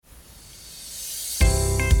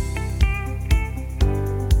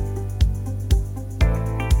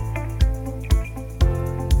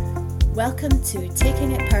Welcome to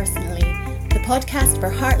Taking It Personally, the podcast for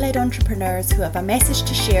heart-led entrepreneurs who have a message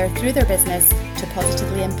to share through their business to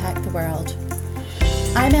positively impact the world.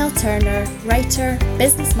 I'm Elle Turner, writer,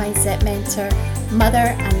 business mindset mentor, mother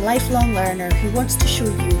and lifelong learner who wants to show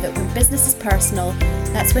you that when business is personal,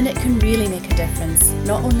 that's when it can really make a difference,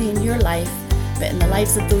 not only in your life, but in the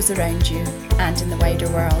lives of those around you and in the wider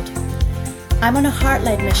world. I'm on a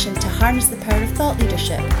heart-led mission to harness the power of thought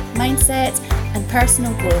leadership, mindset and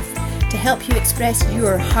personal growth to help you express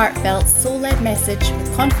your heartfelt, soul-led message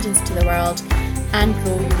with confidence to the world and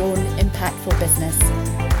grow your own impactful business.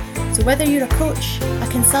 So whether you're a coach, a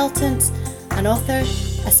consultant, an author,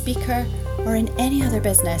 a speaker, or in any other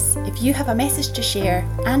business, if you have a message to share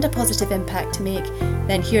and a positive impact to make,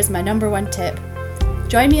 then here's my number one tip.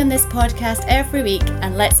 Join me on this podcast every week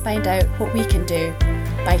and let's find out what we can do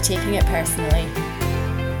by taking it personally.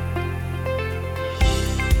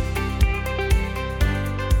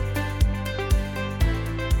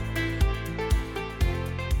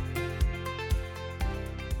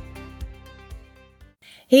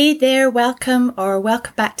 Hey there, welcome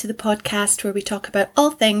back to the podcast where we talk about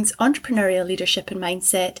all things entrepreneurial leadership and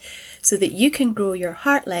mindset so that you can grow your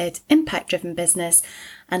heart-led, impact-driven business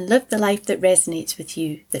and live the life that resonates with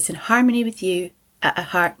you, that's in harmony with you at a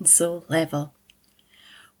heart and soul level.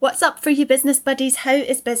 What's up for you business buddies? How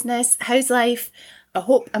is business? How's life? I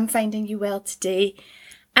hope I'm finding you well today.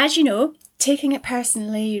 As you know, Taking It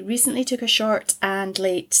Personally recently took a short and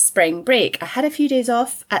late spring break. I had a few days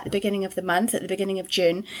off at the beginning of the month, at the beginning of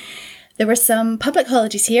June. There were some public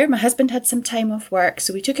holidays here. My husband had some time off work,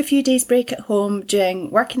 so we took a few days break at home doing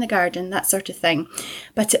work in the garden, that sort of thing.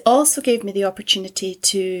 But it also gave me the opportunity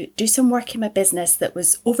to do some work in my business that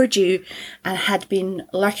was overdue and had been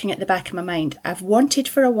lurking at the back of my mind. I've wanted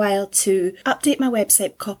for a while to update my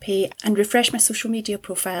website copy and refresh my social media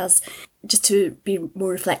profiles just to be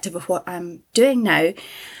more reflective of what I'm doing now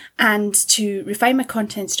and to refine my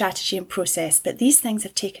content strategy and process. But these things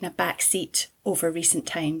have taken a back seat over recent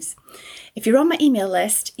times. If you're on my email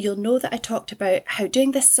list, you'll know that I talked about how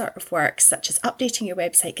doing this sort of work, such as updating your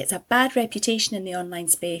website, gets a bad reputation in the online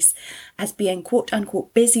space as being quote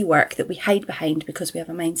unquote busy work that we hide behind because we have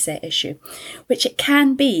a mindset issue, which it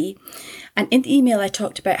can be. And in the email, I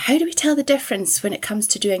talked about how do we tell the difference when it comes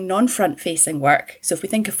to doing non-front facing work. So if we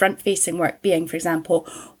think of front facing work being, for example,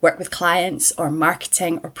 work with clients or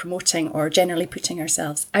marketing or promoting or generally putting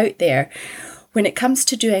ourselves out there, when it comes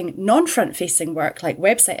to doing non-front facing work like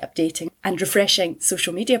website updating and refreshing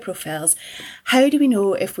social media profiles, how do we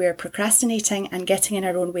know if we're procrastinating and getting in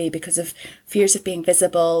our own way because of fears of being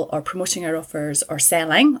visible or promoting our offers or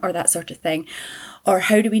selling or that sort of thing? Or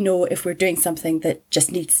how do we know if we're doing something that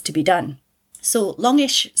just needs to be done? So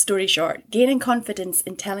longish story short, gaining confidence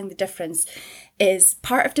in telling the difference is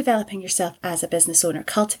part of developing yourself as a business owner,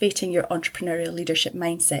 cultivating your entrepreneurial leadership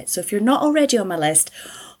mindset. So if you're not already on my list,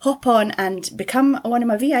 hop on and become one of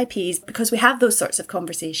my VIPs because we have those sorts of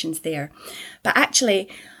conversations there. But actually,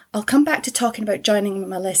 I'll come back to talking about joining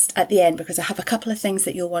my list at the end because I have a couple of things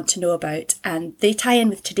that you'll want to know about and they tie in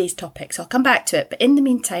with today's topic. So I'll come back to it. But in the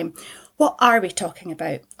meantime, what are we talking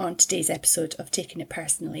about on today's episode of Taking It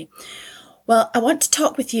Personally? Well, I want to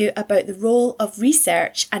talk with you about the role of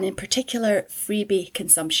research and in particular freebie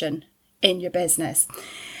consumption in your business.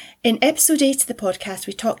 In episode 8 of the podcast,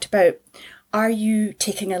 we talked about are you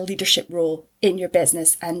taking a leadership role in your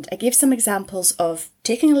business? And I gave some examples of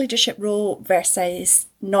taking a leadership role versus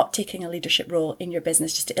not taking a leadership role in your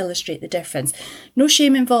business, just to illustrate the difference. No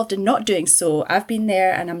shame involved in not doing so. I've been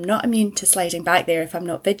there and I'm not immune to sliding back there if I'm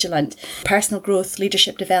not vigilant. Personal growth,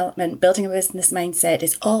 leadership development, building a business mindset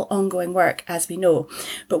is all ongoing work, as we know.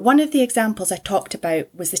 But one of the examples I talked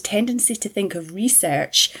about was the tendency to think of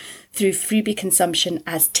research through freebie consumption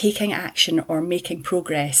as taking action or making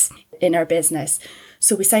progress in our business.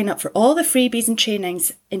 So we sign up for all the freebies and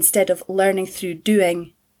trainings instead of learning through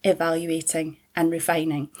doing, evaluating and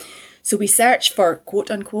refining. So we search for quote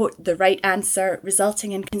unquote the right answer,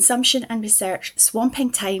 resulting in consumption and research swamping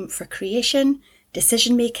time for creation,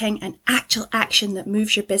 decision making and actual action that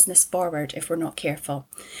moves your business forward if we're not careful.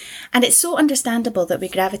 And it's so understandable that we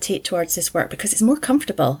gravitate towards this work because it's more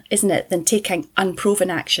comfortable, isn't it, than taking unproven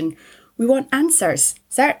action. We want answers,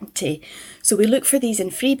 certainty. So we look for these in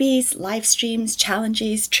freebies, live streams,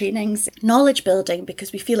 challenges, trainings, knowledge building,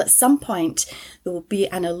 because we feel at some point there will be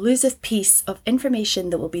an elusive piece of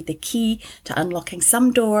information that will be the key to unlocking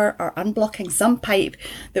some door or unblocking some pipe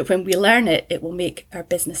that when we learn it, it will make our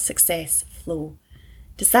business success flow.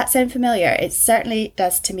 Does that sound familiar? It certainly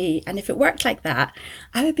does to me. And if it worked like that,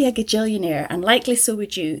 I would be a gajillionaire and likely so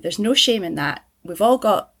would you. There's no shame in that. We've all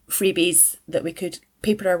got freebies that we could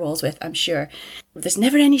paper our walls with, I'm sure. There's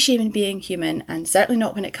never any shame in being human, and certainly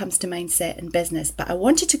not when it comes to mindset and business. But I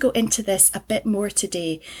wanted to go into this a bit more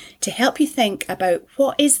today to help you think about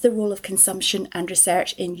what is the role of consumption and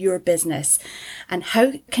research in your business and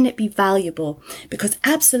how can it be valuable? Because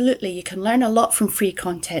absolutely you can learn a lot from free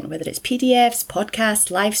content, whether it's PDFs,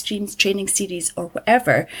 podcasts, live streams, training series, or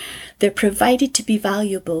whatever. They're provided to be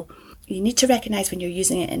valuable. You need to recognise when you're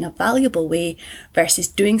using it in a valuable way versus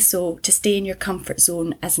doing so to stay in your comfort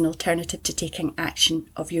zone as an alternative to taking action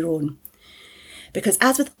of your own. Because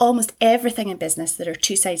as with almost everything in business, there are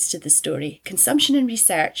two sides to the story. Consumption and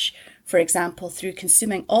research, for example, through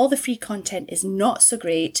consuming all the free content is not so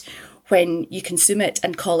great when you consume it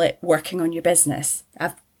and call it working on your business.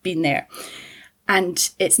 I've been there. And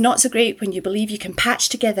it's not so great when you believe you can patch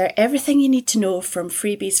together everything you need to know from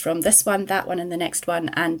freebies from this one, that one, and the next one,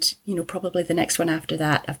 and, probably the next one after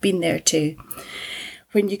that. I've been there too.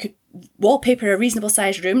 When you could wallpaper a reasonable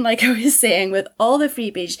sized room, like I was saying, with all the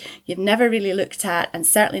freebies you've never really looked at and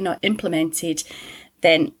certainly not implemented,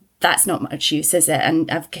 then that's not much use, is it?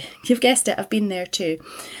 And you've guessed it, I've been there too.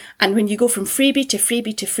 And when you go from freebie to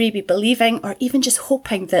freebie to freebie, believing or even just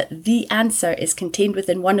hoping that the answer is contained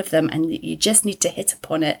within one of them and that you just need to hit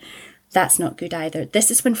upon it, that's not good either.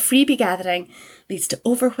 This is when freebie gathering leads to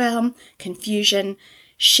overwhelm, confusion,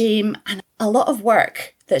 shame, and a lot of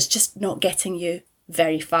work that's just not getting you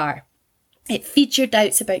very far. It feeds your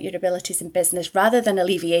doubts about your abilities in business rather than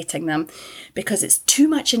alleviating them because it's too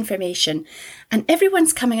much information and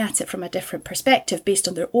everyone's coming at it from a different perspective based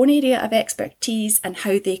on their own area of expertise and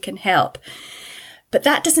how they can help. But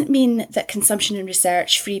that doesn't mean that consumption and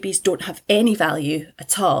research freebies don't have any value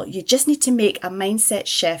at all. You just need to make a mindset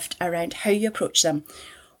shift around how you approach them,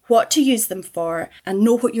 what to use them for, and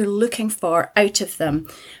know what you're looking for out of them,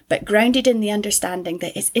 but grounded in the understanding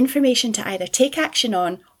that it's information to either take action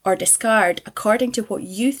on or discard according to what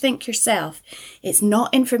you think yourself. It's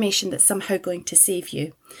not information that's somehow going to save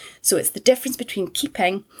you. So it's the difference between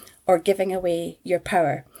keeping or giving away your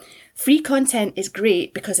power. Free content is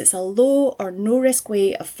great because it's a low or no risk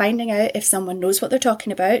way of finding out if someone knows what they're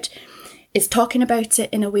talking about, is talking about it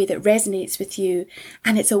in a way that resonates with you,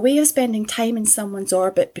 and it's a way of spending time in someone's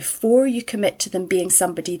orbit before you commit to them being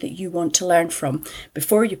somebody that you want to learn from,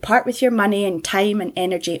 before you part with your money and time and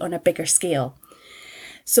energy on a bigger scale.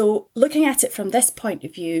 So looking at it from this point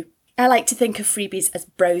of view, I like to think of freebies as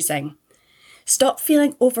browsing. Stop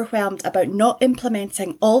feeling overwhelmed about not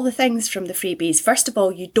implementing all the things from the freebies. First of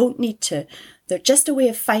all, you don't need to. They're just a way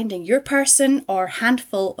of finding your person or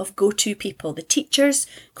handful of go-to people, the teachers,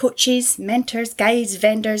 coaches, mentors, guides,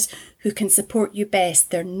 vendors who can support you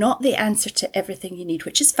best. They're not the answer to everything you need,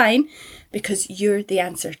 which is fine because you're the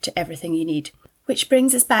answer to everything you need. Which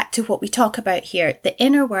brings us back to what we talk about here, the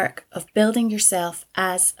inner work of building yourself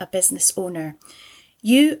as a business owner.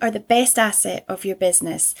 You are the best asset of your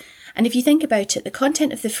business. And if you think about it, the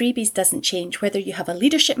content of the freebies doesn't change whether you have a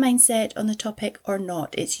leadership mindset on the topic or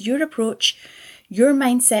not. It's your approach, your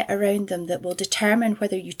mindset around them that will determine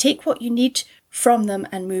whether you take what you need from them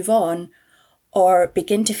and move on, or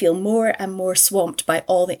begin to feel more and more swamped by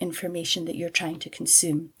all the information that you're trying to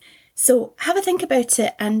consume. So have a think about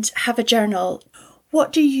it and have a journal.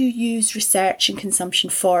 What do you use research and consumption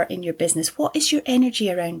for in your business? What is your energy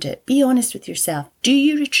around it? Be honest with yourself. Do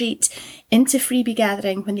you retreat into freebie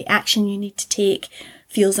gathering when the action you need to take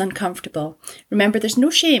feels uncomfortable? Remember, there's no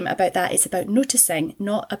shame about that. It's about noticing,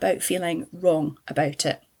 not about feeling wrong about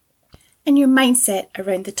it. And your mindset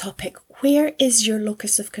around the topic. Where is your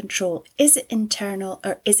locus of control? Is it internal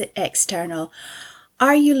or is it external?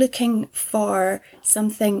 Are you looking for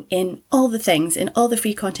something in all the things, in all the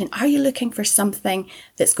free content? Are you looking for something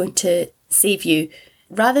that's going to save you?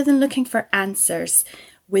 Rather than looking for answers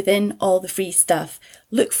within all the free stuff,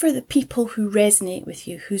 look for the people who resonate with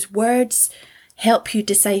you, whose words help you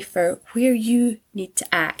decipher where you need to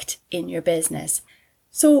act in your business.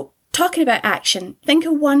 So, talking about action, think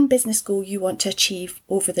of one business goal you want to achieve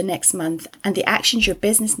over the next month and the actions your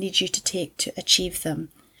business needs you to take to achieve them.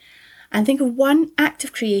 And think of one act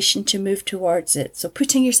of creation to move towards it. So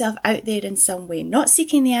putting yourself out there in some way, not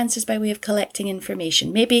seeking the answers by way of collecting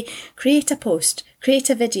information. Maybe create a post, create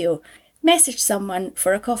a video, message someone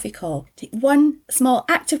for a coffee call. Take one small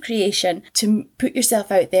act of creation to put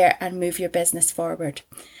yourself out there and move your business forward.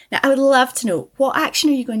 Now, I would love to know, what action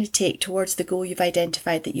are you going to take towards the goal you've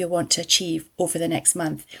identified that you want to achieve over the next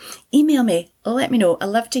month? Email me, let me know. I'd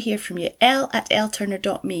love to hear from you.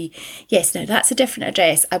 l@lturner.me. Yes, now that's a different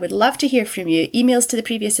address. I would love to hear from you. Emails to the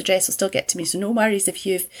previous address will still get to me, so no worries if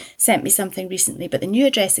you've sent me something recently. But the new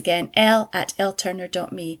address again,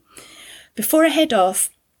 l@lturner.me. Before I head off,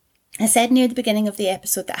 I said near the beginning of the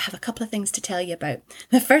episode that I have a couple of things to tell you about.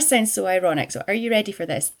 The first sounds so ironic, so are you ready for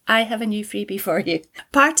this? I have a new freebie for you.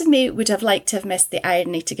 Part of me would have liked to have missed the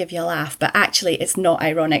irony to give you a laugh, but actually it's not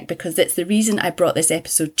ironic because it's the reason I brought this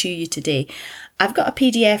episode to you today. I've got a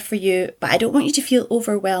PDF for you, but I don't want you to feel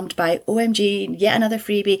overwhelmed by OMG, yet another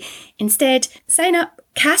freebie. Instead, sign up,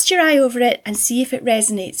 cast your eye over it and see if it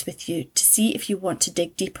resonates with you, to see if you want to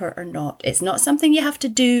dig deeper or not. It's not something you have to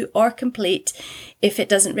do or complete if it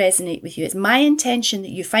doesn't resonate with you. It's my intention that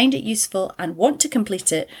you find it useful and want to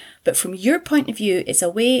complete it, but from your point of view, it's a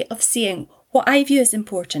way of seeing what I view as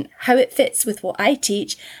important, how it fits with what I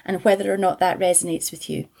teach, and whether or not that resonates with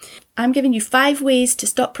you. I'm giving you 5 ways to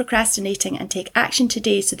stop procrastinating and take action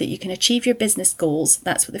today so that you can achieve your business goals.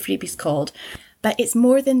 That's what the freebie's called. But it's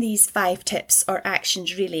more than these 5 tips or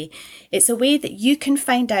actions, really. It's a way that you can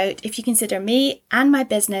find out if you consider me and my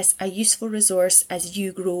business a useful resource as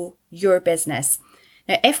you grow your business.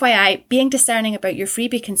 Now, FYI, being discerning about your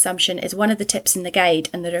freebie consumption is one of the tips in the guide,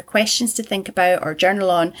 and there are questions to think about or journal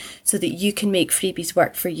on so that you can make freebies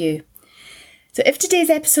work for you. So if today's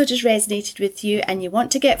episode has resonated with you and you want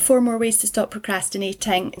to get 4 more ways to stop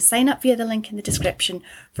procrastinating, sign up via the link in the description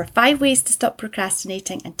for 5 ways to stop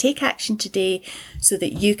procrastinating and take action today so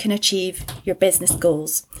that you can achieve your business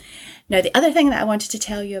goals. Now, the other thing that I wanted to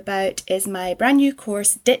tell you about is my brand new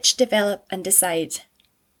course, Ditch, Develop and Decide.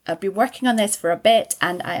 I've been working on this for a bit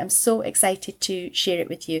and I am so excited to share it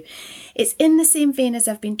with you. It's in the same vein as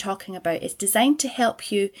I've been talking about. It's designed to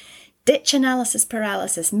help you ditch analysis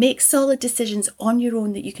paralysis, make solid decisions on your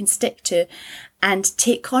own that you can stick to, and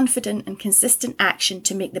take confident and consistent action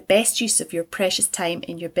to make the best use of your precious time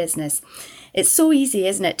in your business. It's so easy,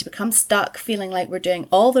 isn't it, to become stuck feeling like we're doing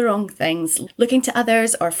all the wrong things, looking to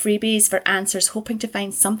others or freebies for answers, hoping to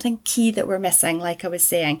find something key that we're missing, like I was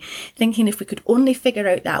saying, thinking if we could only figure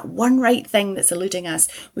out that one right thing that's eluding us,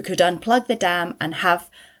 we could unplug the dam and have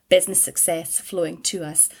business success flowing to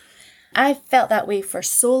us. I've felt that way for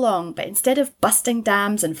so long, but instead of busting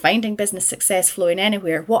dams and finding business success flowing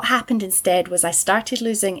anywhere, what happened instead was I started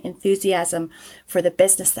losing enthusiasm for the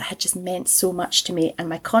business that had just meant so much to me and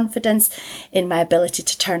my confidence in my ability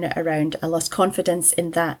to turn it around. I lost confidence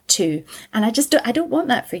in that too. And I don't want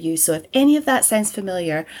that for you. So if any of that sounds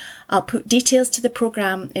familiar, I'll put details to the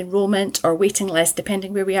program enrollment or waiting list,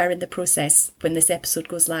 depending where we are in the process when this episode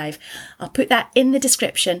goes live. I'll put that in the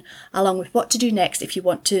description along with what to do next if you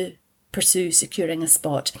want to pursue securing a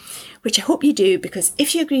spot, which I hope you do, because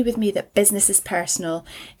if you agree with me that business is personal,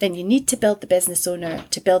 then you need to build the business owner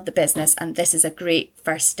to build the business, and this is a great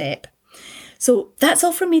first step. So that's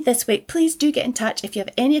all from me this week. Please do get in touch if you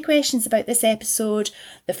have any questions about this episode,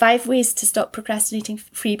 the 5 ways to stop procrastinating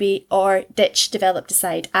freebie, or Ditch, Develop,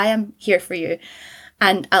 Decide. I am here for you,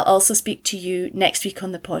 and I'll also speak to you next week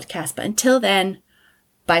on the podcast. But until then,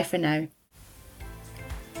 bye for now.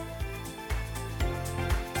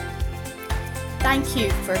 Thank you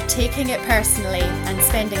for taking it personally and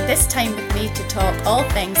spending this time with me to talk all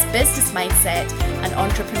things business mindset and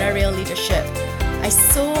entrepreneurial leadership. I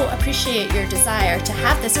so appreciate your desire to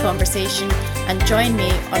have this conversation and join me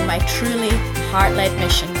on my truly heart-led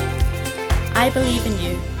mission. I believe in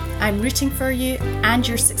you. I'm rooting for you and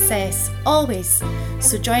your success, always.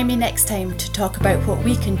 So join me next time to talk about what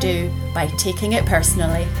we can do by taking it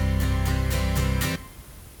personally.